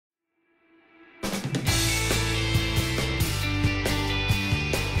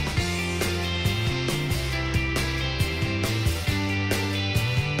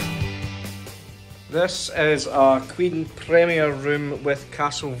This is a Queen Premier room with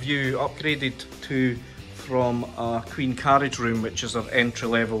castle view, upgraded from a Queen carriage room, which is our entry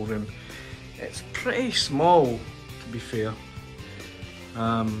level room. It's pretty small, to be fair.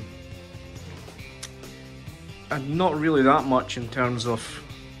 And not really that much in terms of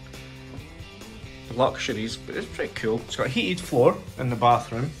luxuries, but it's pretty cool. It's got a heated floor in the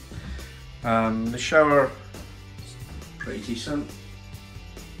bathroom. The shower is pretty decent,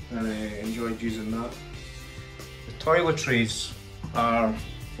 and I enjoyed using that. The toiletries are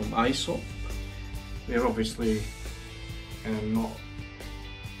from ISO. They're obviously not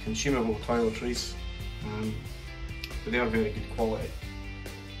consumable toiletries, but they are very good quality.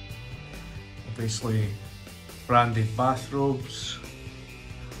 Obviously branded bathrobes,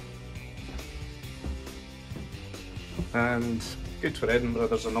 and good for Edinburgh,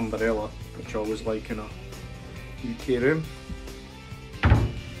 there's an umbrella, which I always like in a UK room.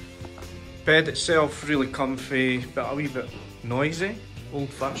 Bed itself really comfy, but a wee bit noisy, old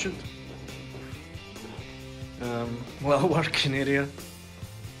fashioned. Little working area.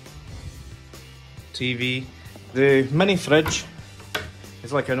 TV. The mini fridge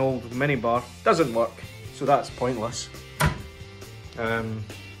is like an old mini bar, doesn't work, so that's pointless. An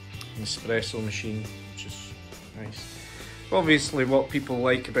espresso machine, which is nice. Obviously what people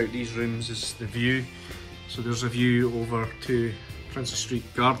like about these rooms is the view. So there's a view over to Princess Street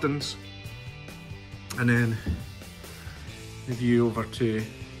Gardens, and then the view over to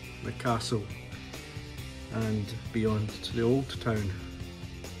the castle and beyond to the old town.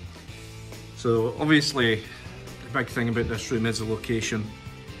 So obviously the big thing about this room is the location,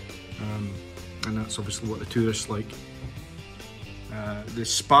 and that's obviously what the tourists like. The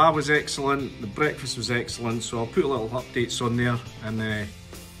spa was excellent, the breakfast was excellent, so I'll put little updates on there, and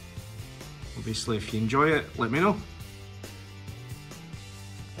obviously if you enjoy it, let me know.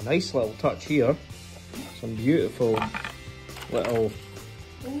 A nice little touch here, some beautiful little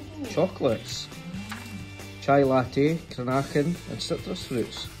chocolates. Chai latte, Kranaken and citrus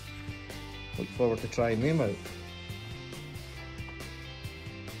fruits. Look forward to trying them out.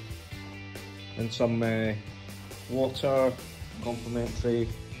 And some water, complimentary.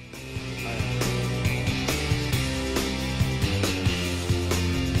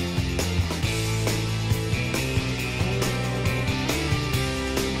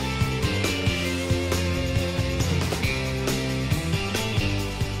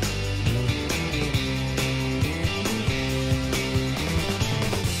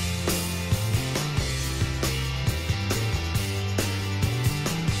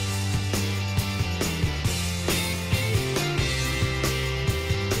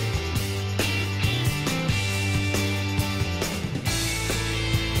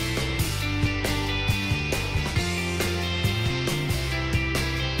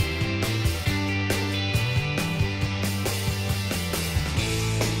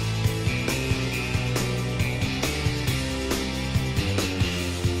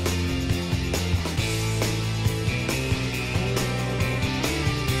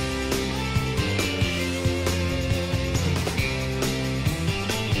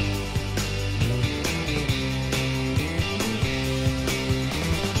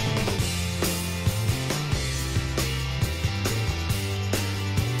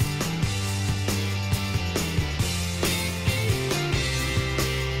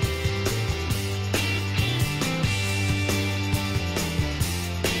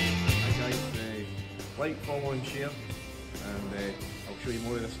 Like, follow and share, and I'll show you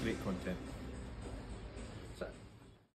more of this great content.